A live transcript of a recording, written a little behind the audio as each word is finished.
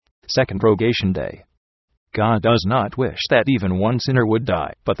Second Rogation Day. God does not wish that even one sinner would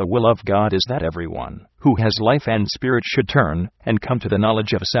die, but the will of God is that everyone who has life and spirit should turn and come to the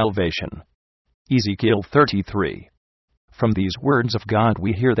knowledge of salvation. Ezekiel 33. From these words of God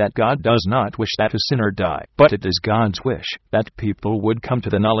we hear that God does not wish that a sinner die, but it is God's wish that people would come to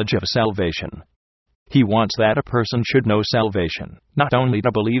the knowledge of salvation. He wants that a person should know salvation, not only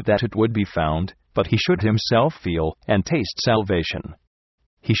to believe that it would be found, but he should himself feel and taste salvation.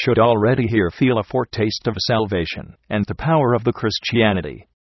 He should already feel a foretaste of salvation and the power of the Christianity.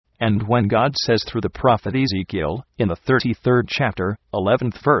 And when God says through the prophet Ezekiel, in the 33rd chapter,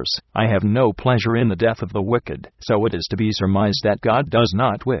 11th verse, "I have no pleasure in the death of the wicked," so it is to be surmised that God does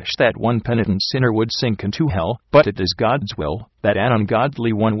not wish that one penitent sinner would sink into hell, but it is God's will that an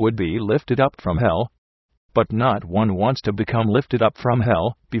ungodly one would be lifted up from hell. But not one wants to become lifted up from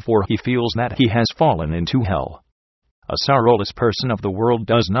hell before he feels that he has fallen into hell. A sorrowless person of the world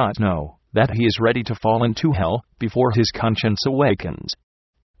does not know that he is ready to fall into hell before his conscience awakens.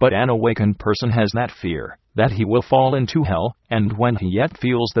 But an awakened person has that fear that he will fall into hell, and when he yet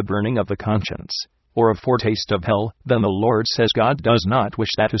feels the burning of the conscience, or a foretaste of hell, then the Lord says God does not wish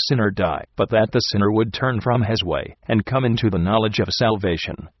that a sinner die, but that the sinner would turn from his way and come into the knowledge of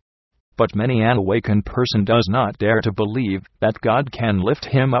salvation. But many an awakened person does not dare to believe that God can lift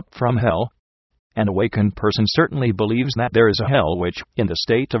him up from hell. An awakened person certainly believes that there is a hell which, in the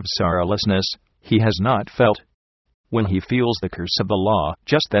state of sorrowlessness, he has not felt. When he feels the curse of the law,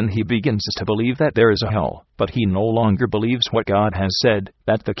 just then he begins to believe that there is a hell, but he no longer believes what God has said,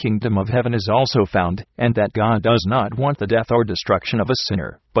 that the kingdom of heaven is also found, and that God does not want the death or destruction of a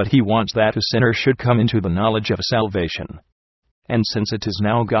sinner, but he wants that a sinner should come into the knowledge of salvation. And since it is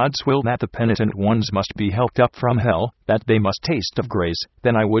now God's will that the penitent ones must be helped up from hell, that they must taste of grace,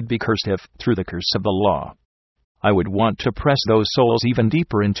 then I would be cursed if, through the curse of the law, I would want to press those souls even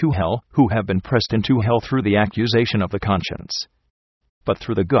deeper into hell, who have been pressed into hell through the accusation of the conscience. But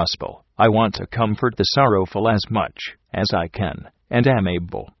through the gospel, I want to comfort the sorrowful as much as I can, and am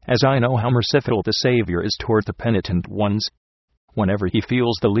able, as I know how merciful the Savior is toward the penitent ones. Whenever he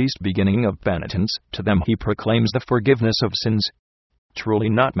feels the least beginning of penitence, to them he proclaims the forgiveness of sins. Truly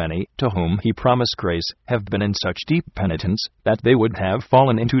not many, to whom he promised grace, have been in such deep penitence that they would have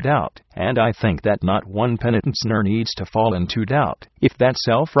fallen into doubt, and I think that not one penitent sinner needs to fall into doubt, if that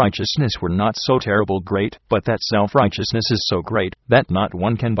self-righteousness were not so terrible great, but that self-righteousness is so great that not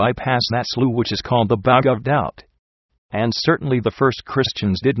one can bypass that slough which is called the bog of doubt. And certainly the first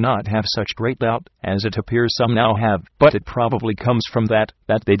Christians did not have such great doubt as it appears some now have, but it probably comes from that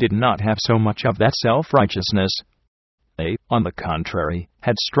they did not have so much of that self-righteousness. They, on the contrary,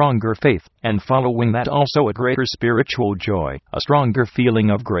 had stronger faith, and following that also a greater spiritual joy, a stronger feeling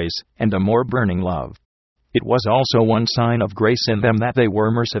of grace, and a more burning love. It was also one sign of grace in them that they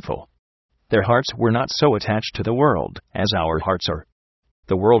were merciful. Their hearts were not so attached to the world as our hearts are.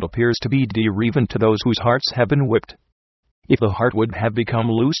 The world appears to be dear even to those whose hearts have been whipped. If the heart would have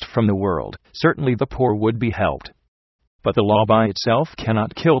become loosed from the world, certainly the poor would be helped. But the law by itself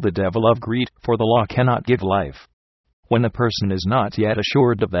cannot kill the devil of greed, for the law cannot give life. When a person is not yet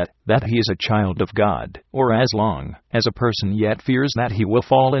assured of that he is a child of God, or as long as a person yet fears that he will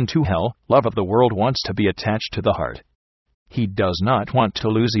fall into hell, love of the world wants to be attached to the heart. He does not want to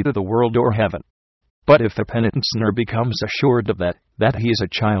lose either the world or heaven. But if the penitent sinner becomes assured of that he is a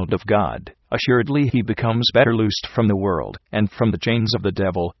child of God, assuredly he becomes better loosed from the world, and from the chains of the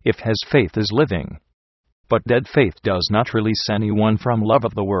devil, if his faith is living. But dead faith does not release anyone from love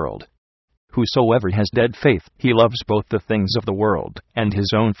of the world. Whosoever has dead faith, he loves both the things of the world and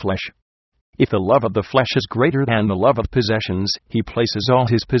his own flesh. If the love of the flesh is greater than the love of possessions, he places all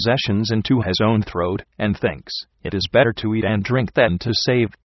his possessions into his own throat, and thinks it is better to eat and drink than to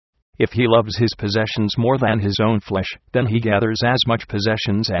save. If he loves his possessions more than his own flesh, then he gathers as much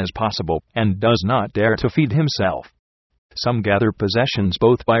possessions as possible, and does not dare to feed himself. Some gather possessions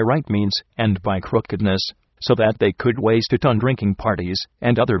both by right means and by crookedness, so that they could waste it on drinking parties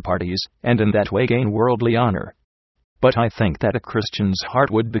and other parties, and in that way gain worldly honor. But I think that a Christian's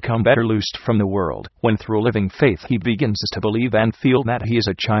heart would become better loosed from the world, when through living faith he begins to believe and feel that he is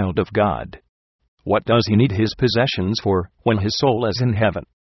a child of God. What does he need his possessions for, when his soul is in heaven?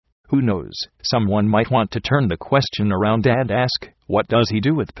 Who knows? Someone might want to turn the question around and ask, what does he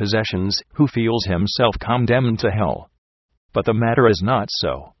do with possessions, who feels himself condemned to hell? But the matter is not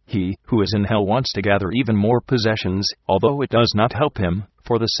so. He who is in hell wants to gather even more possessions, although it does not help him,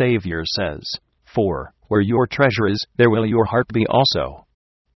 for the Savior says, "For where your treasure is, there will your heart be also."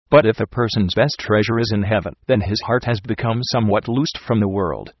 But if a person's best treasure is in heaven, then his heart has become somewhat loosed from the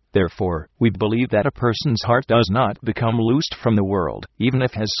world, Therefore, we believe that a person's heart does not become loosed from the world, even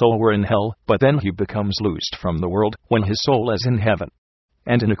if his soul were in hell, but then he becomes loosed from the world when his soul is in heaven.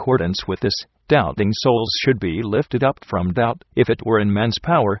 And in accordance with this, doubting souls should be lifted up from doubt, if it were in man's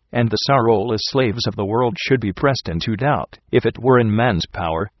power, and the sorrowless slaves of the world should be pressed into doubt, if it were in man's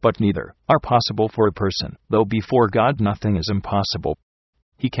power, but neither are possible for a person, though before God nothing is impossible.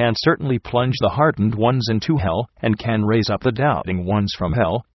 He can certainly plunge the hardened ones into hell, and can raise up the doubting ones from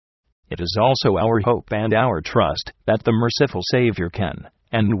hell. It is also our hope and our trust that the merciful Savior can,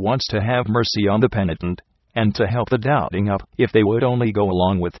 and wants to have mercy on the penitent, and to help the doubting up, if they would only go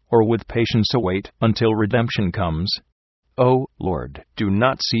along with, or with patience await, until redemption comes. O Lord, do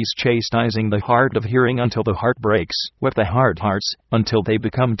not cease chastising the hard of hearing until the heart breaks, whip the hard hearts, until they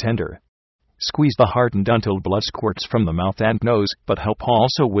become tender. Squeeze the hardened until blood squirts from the mouth and nose, but help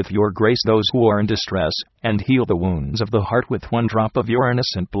also with your grace those who are in distress, and heal the wounds of the heart with one drop of your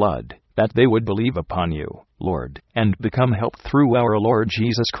innocent blood, that they would believe upon you, Lord, and become helped through our Lord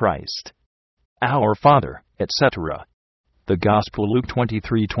Jesus Christ. Our Father, etc. The Gospel Luke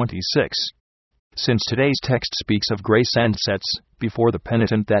 23:26. Since today's text speaks of grace and sets before the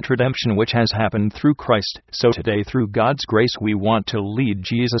penitent that redemption which has happened through Christ, so today through God's grace we want to lead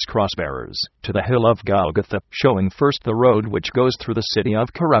Jesus cross-bearers to the hill of Golgotha, showing first the road which goes through the city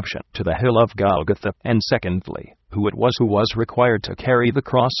of corruption to the hill of Golgotha, and secondly, who it was who was required to carry the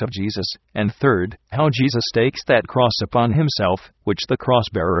cross of Jesus, and third, how Jesus takes that cross upon himself, which the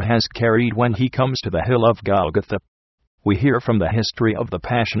cross-bearer has carried when he comes to the hill of Golgotha. We hear from the history of the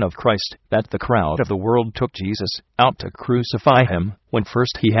Passion of Christ that the crowd of the world took Jesus out to crucify him, when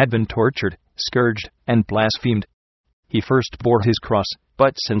first he had been tortured, scourged, and blasphemed. He first bore his cross,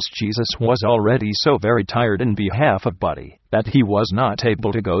 but since Jesus was already so very tired in behalf of body, that he was not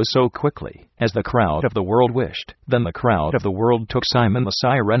able to go so quickly as the crowd of the world wished, then the crowd of the world took Simon the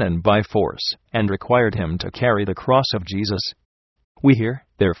Cyrenian by force, and required him to carry the cross of Jesus. We hear,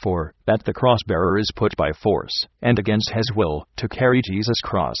 therefore, that the cross-bearer is put by force, and against his will, to carry Jesus'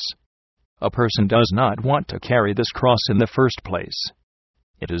 cross. A person does not want to carry this cross in the first place.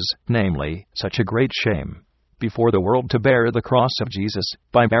 It is, namely, such a great shame before the world to bear the cross of Jesus.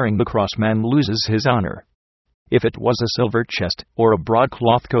 By bearing the cross man loses his honor. If it was a silver chest, or a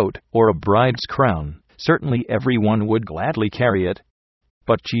broadcloth coat, or a bride's crown, certainly everyone would gladly carry it.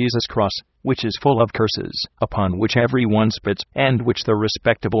 But Jesus' cross, which is full of curses, upon which everyone spits, and which the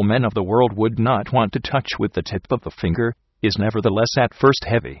respectable men of the world would not want to touch with the tip of the finger, is nevertheless at first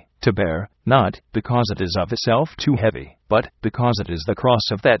heavy to bear, not because it is of itself too heavy, but because it is the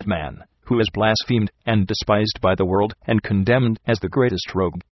cross of that man, who is blasphemed, and despised by the world, and condemned as the greatest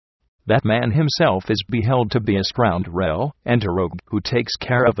rogue. That man himself is beheld to be a scoundrel, and a rogue, who takes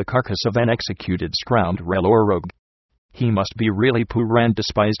care of the carcass of an executed scoundrel or rogue. He must be really poor and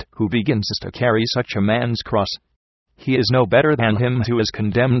despised, who begins to carry such a man's cross. He is no better than him who is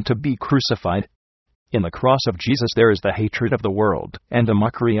condemned to be crucified. In the cross of Jesus there is the hatred of the world, and the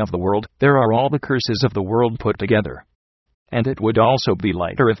mockery of the world. There are all the curses of the world put together. And it would also be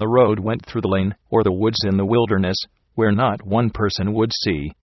lighter if the road went through the lane, or the woods in the wilderness, where not one person would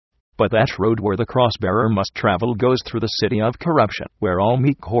see. But that road where the cross-bearer must travel goes through the city of corruption, where all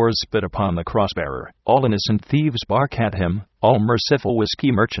meek whores spit upon the cross-bearer, all innocent thieves bark at him, all merciful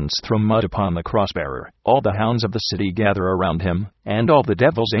whiskey merchants throw mud upon the cross-bearer, all the hounds of the city gather around him, and all the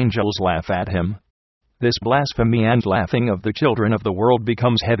devil's angels laugh at him. This blasphemy and laughing of the children of the world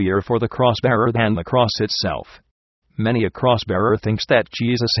becomes heavier for the cross-bearer than the cross itself. Many a cross-bearer thinks that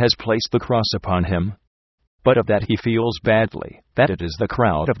Jesus has placed the cross upon him, but of that he feels badly, that it is the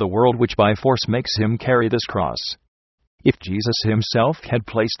crowd of the world which by force makes him carry this cross. If Jesus himself had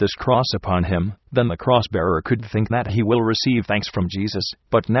placed this cross upon him, then the cross-bearer could think that he will receive thanks from Jesus,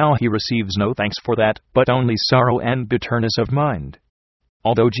 but now he receives no thanks for that, but only sorrow and bitterness of mind.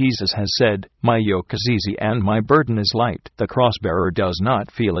 Although Jesus has said, "My yoke is easy and my burden is light," the cross-bearer does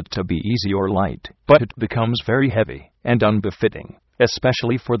not feel it to be easy or light, but it becomes very heavy and unbefitting,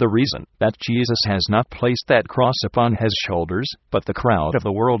 especially for the reason that Jesus has not placed that cross upon his shoulders, but the crowd of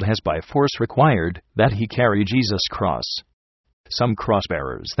the world has by force required that he carry Jesus' cross. Some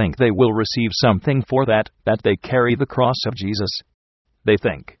cross-bearers think they will receive something for that they carry the cross of Jesus. They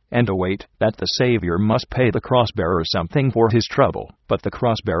think, and await, that the Savior must pay the cross-bearer something for his trouble, but the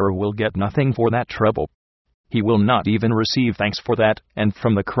cross-bearer will get nothing for that trouble. He will not even receive thanks for that, and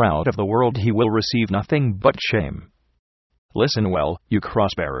from the crowd of the world he will receive nothing but shame. Listen well, you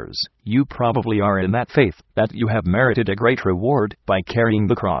cross-bearers, you probably are in that faith that you have merited a great reward by carrying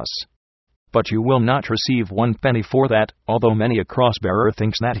the cross. But you will not receive 1 penny for that, although many a cross-bearer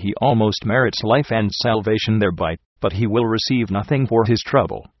thinks that he almost merits life and salvation thereby, but he will receive nothing for his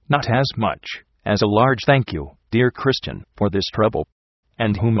trouble, not as much as a large thank you, dear Christian, for this trouble.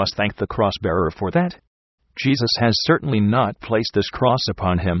 And who must thank the cross-bearer for that? Jesus has certainly not placed this cross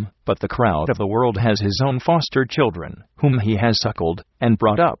upon him, but the crowd of the world has his own foster children, whom he has suckled and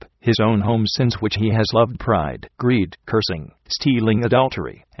brought up, his own home sins which he has loved: pride, greed, cursing, stealing,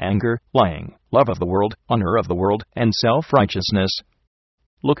 adultery, anger, lying, love of the world, honor of the world, and self-righteousness.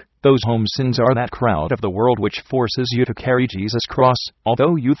 Look, those home sins are that crowd of the world which forces you to carry Jesus' cross,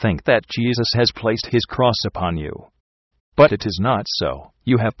 although you think that Jesus has placed his cross upon you. But it is not so.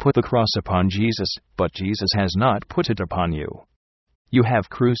 You have put the cross upon Jesus, but Jesus has not put it upon you. You have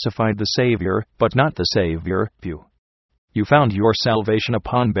crucified the Savior, but not the Savior. You found your salvation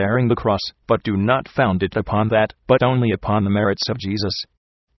upon bearing the cross, but do not found it upon that, but only upon the merits of Jesus.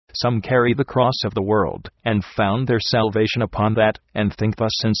 Some carry the cross of the world, and found their salvation upon that, and think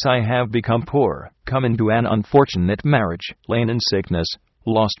thus: since I have become poor, come into an unfortunate marriage, lain in sickness,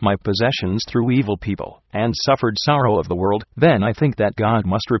 lost my possessions through evil people, and suffered sorrow of the world, then I think that God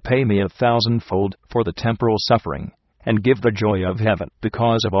must repay me 1,000-fold for the temporal suffering, and give the joy of heaven,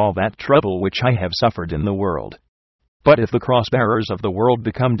 because of all that trouble which I have suffered in the world. But if the cross-bearers of the world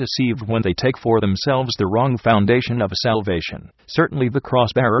become deceived when they take for themselves the wrong foundation of salvation, certainly the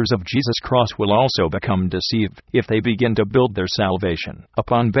cross-bearers of Jesus' cross will also become deceived, if they begin to build their salvation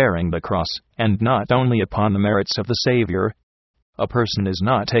upon bearing the cross, and not only upon the merits of the Savior. A person is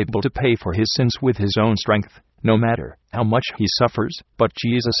not able to pay for his sins with his own strength, no matter how much he suffers, but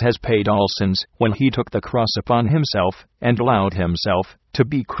Jesus has paid all sins when he took the cross upon himself and allowed himself to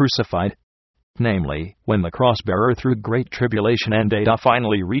be crucified. Namely, when the cross-bearer through great tribulation and data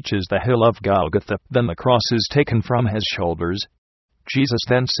finally reaches the hill of Golgotha, then the cross is taken from his shoulders. Jesus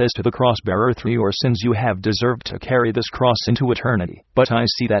then says to the cross-bearer, through your sins you have deserved to carry this cross into eternity, but I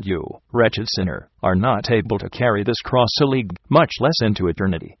see that you, wretched sinner, are not able to carry this cross a league, much less into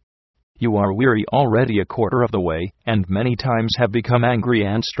eternity. You are weary already a quarter of the way, and many times have become angry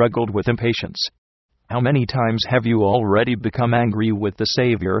and struggled with impatience. How many times have you already become angry with the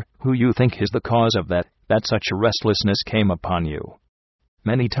Savior, who you think is the cause of that such a restlessness came upon you?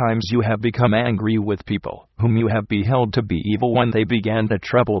 Many times you have become angry with people whom you have beheld to be evil when they began to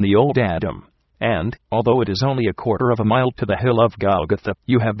trouble the old Adam. And, although it is only a quarter of a mile to the hill of Golgotha,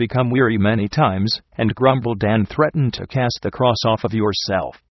 you have become weary many times, and grumbled and threatened to cast the cross off of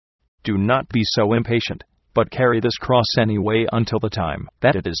yourself. Do not be so impatient, but carry this cross anyway until the time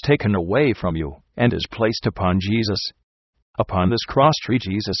that it is taken away from you, and is placed upon Jesus. Upon this cross tree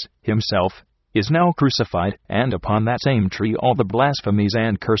Jesus himself is now crucified, and upon that same tree all the blasphemies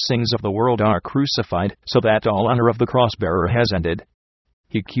and cursings of the world are crucified, so that all honor of the cross-bearer has ended.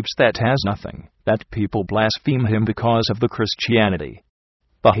 He keeps that as nothing, that people blaspheme him because of the Christianity.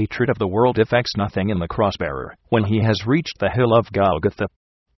 The hatred of the world affects nothing in the cross-bearer when he has reached the hill of Golgotha.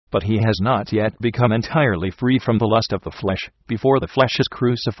 But he has not yet become entirely free from the lust of the flesh, before the flesh is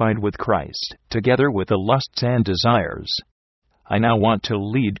crucified with Christ, together with the lusts and desires. I now want to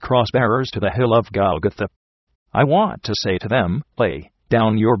lead cross-bearers to the hill of Golgotha. I want to say to them, lay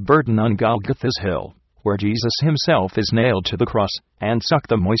down your burden on Golgotha's hill, where Jesus himself is nailed to the cross, and suck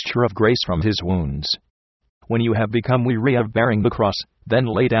the moisture of grace from his wounds. When you have become weary of bearing the cross, then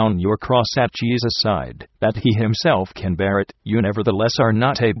lay down your cross at Jesus' side, that he himself can bear it. You nevertheless are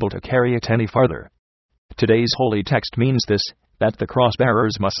not able to carry it any farther. Today's holy text means this, that the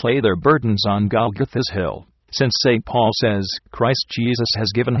cross-bearers must lay their burdens on Golgotha's hill. Since St. Paul says, Christ Jesus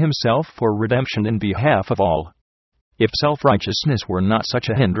has given himself for redemption in behalf of all. If self-righteousness were not such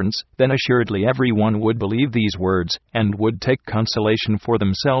a hindrance, then assuredly everyone would believe these words, and would take consolation for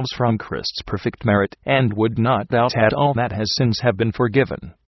themselves from Christ's perfect merit, and would not doubt at all that his sins have been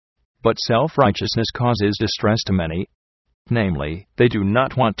forgiven. But self-righteousness causes distress to many. Namely, they do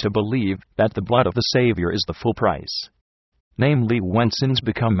not want to believe that the blood of the Savior is the full price. Namely, when sins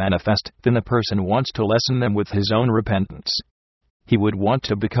become manifest, then the person wants to lessen them with his own repentance. He would want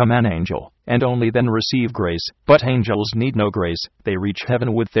to become an angel, and only then receive grace, but angels need no grace. They reach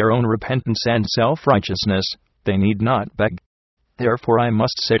heaven with their own repentance and self-righteousness. They need not beg. Therefore I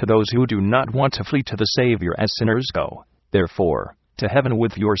must say to those who do not want to flee to the Savior as sinners, go, therefore, to heaven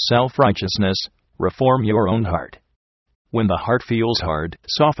with your self-righteousness. Reform your own heart. When the heart feels hard,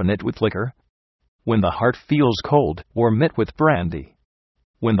 soften it with liquor. When the heart feels cold, warm it with brandy.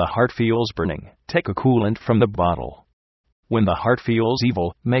 When the heart feels burning, take a coolant from the bottle. When the heart feels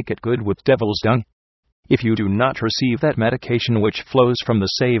evil, make it good with devil's dung. If you do not receive that medication which flows from the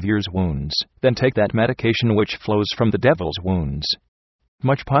Savior's wounds, then take that medication which flows from the devil's wounds.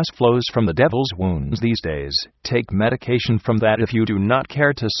 Much pus flows from the devil's wounds these days. Take medication from that if you do not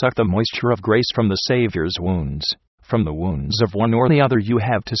care to suck the moisture of grace from the Savior's wounds. from the wounds of one or the other you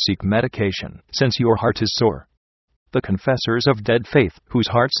have to seek medication, since your heart is sore. The confessors of dead faith, whose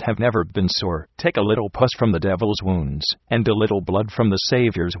hearts have never been sore, take a little pus from the devil's wounds, and a little blood from the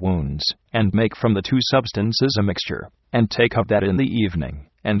Saviour's wounds, and make from the two substances a mixture, and take of that in the evening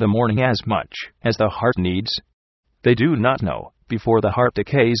and the morning as much as the heart needs. They do not know, before the heart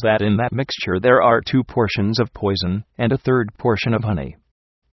decays, that in that mixture there are 2 portions of poison, and a 3rd portion of honey.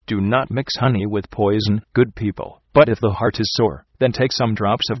 Do not mix honey with poison, good people, but if the heart is sore, then take some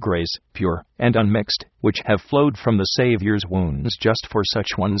drops of grace, pure and unmixed, which have flowed from the Saviour's wounds just for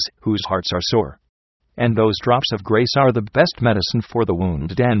such ones whose hearts are sore. And those drops of grace are the best medicine for the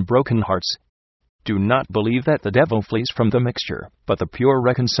wounded and broken hearts. Do not believe that the devil flees from the mixture, but the pure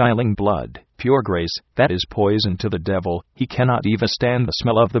reconciling blood, pure grace, that is poison to the devil. He cannot even stand the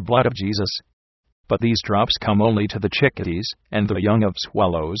smell of the blood of Jesus. But these drops come only to the chickadees and the young of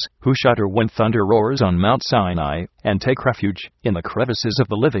swallows, who shudder when thunder roars on Mount Sinai, and take refuge in the crevices of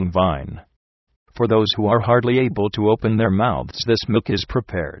the living vine. For those who are hardly able to open their mouths, this milk is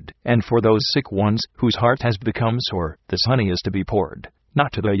prepared, and for those sick ones whose heart has become sore, this honey is to be poured,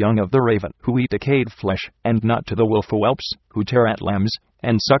 not to the young of the raven, who eat decayed flesh, and not to the willful whelps, who tear at lambs,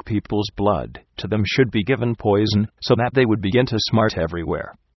 and suck people's blood. To them should be given poison, so that they would begin to smart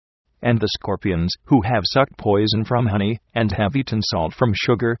everywhere. And the scorpions, who have sucked poison from honey, and have eaten salt from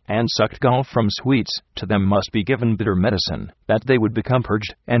sugar, and sucked gall from sweets, to them must be given bitter medicine, that they would become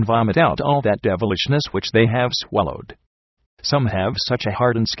purged, and vomit out all that devilishness which they have swallowed. Some have such a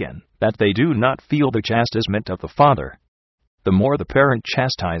hardened skin, that they do not feel the chastisement of the Father. The more the parent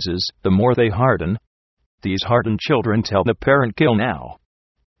chastises, the more they harden. These hardened children tell the parent, "Kill now.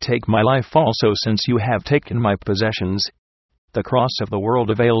 Take my life also, since you have taken my possessions." The cross of the world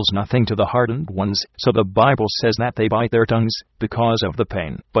avails nothing to the hardened ones, so the Bible says that they bite their tongues because of the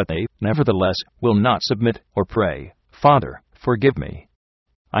pain, but they, nevertheless, will not submit or pray, "Father, forgive me.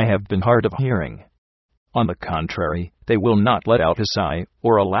 I have been hard of hearing." On the contrary, they will not let out a sigh,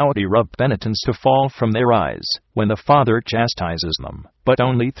 or allow a tear of penitence to fall from their eyes, when the Father chastises them, but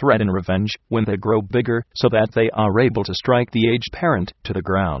only threaten revenge when they grow bigger, so that they are able to strike the aged parent to the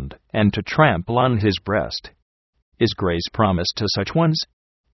ground, and to trample on his breast. Is grace promised to such ones?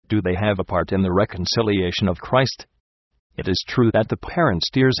 Do they have a part in the reconciliation of Christ? It is true that the parents'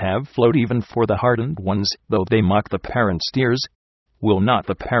 tears have flowed even for the hardened ones, though they mock the parents' tears. Will not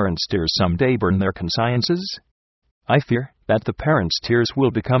the parents' tears someday burn their consciences? I fear that the parents' tears will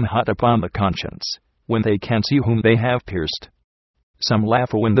become hot upon the conscience, when they can see whom they have pierced. Some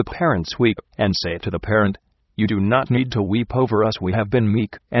laugh when the parents weep, and say to the parent, "You do not need to weep over us. We have been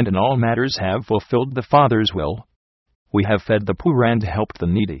meek, and in all matters have fulfilled the Father's will. We have fed the poor and helped the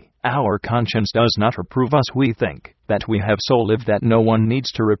needy. Our conscience does not reprove us. We think that we have so lived that no one needs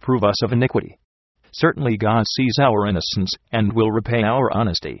to reprove us of iniquity. Certainly God sees our innocence, and will repay our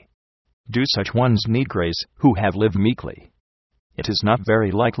honesty." Do such ones need grace, who have lived meekly? It is not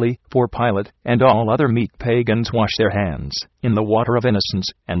very likely, for Pilate and all other meek pagans wash their hands in the water of innocence,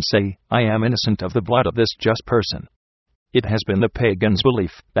 and say, "I am innocent of the blood of this just person." It has been the pagans'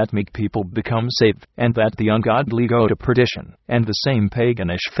 belief that meek people become saved, and that the ungodly go to perdition, and the same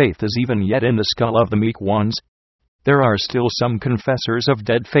paganish faith is even yet in the skull of the meek ones. There are still some confessors of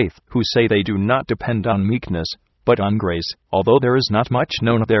dead faith who say they do not depend on meekness, but on grace, although there is not much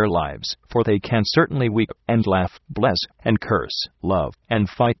known of their lives, for they can certainly weep, and laugh, bless, and curse, love, and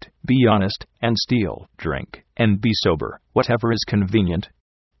fight, be honest, and steal, drink, and be sober, whatever is convenient.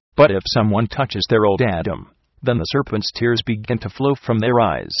 But if someone touches their old Adam, then the serpent's tears begin to flow from their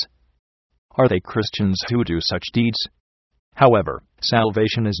eyes. Are they Christians who do such deeds? However,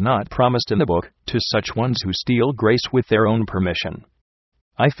 salvation is not promised in the book to such ones who steal grace with their own permission.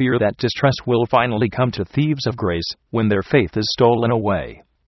 I fear that distress will finally come to thieves of grace when their faith is stolen away.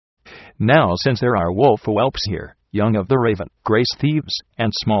 Now, since there are wolf whelps here, young of the raven, grace thieves,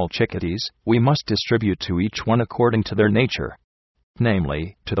 and small chickadees, we must distribute to each one according to their nature.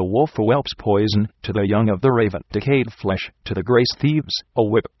 Namely, to the wolf whelps poison, to the young of the raven decayed flesh, to the grace thieves a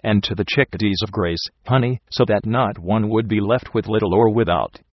whip, and to the chickadees of grace honey, so that not one would be left with little or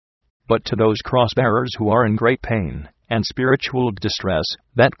without. But to those cross-bearers who are in great pain and spiritual distress,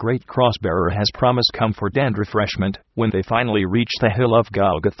 that great cross-bearer has promised comfort and refreshment when they finally reach the hill of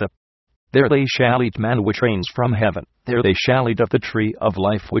Golgotha. There they shall eat manna which rains from heaven. There they shall eat of the tree of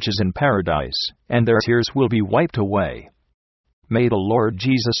life which is in paradise, and their tears will be wiped away. May the Lord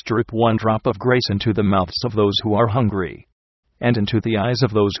Jesus drip one drop of grace into the mouths of those who are hungry, and into the eyes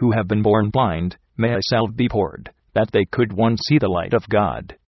of those who have been born blind. May a salve be poured, that they could once see the light of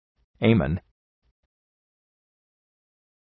God. Amen.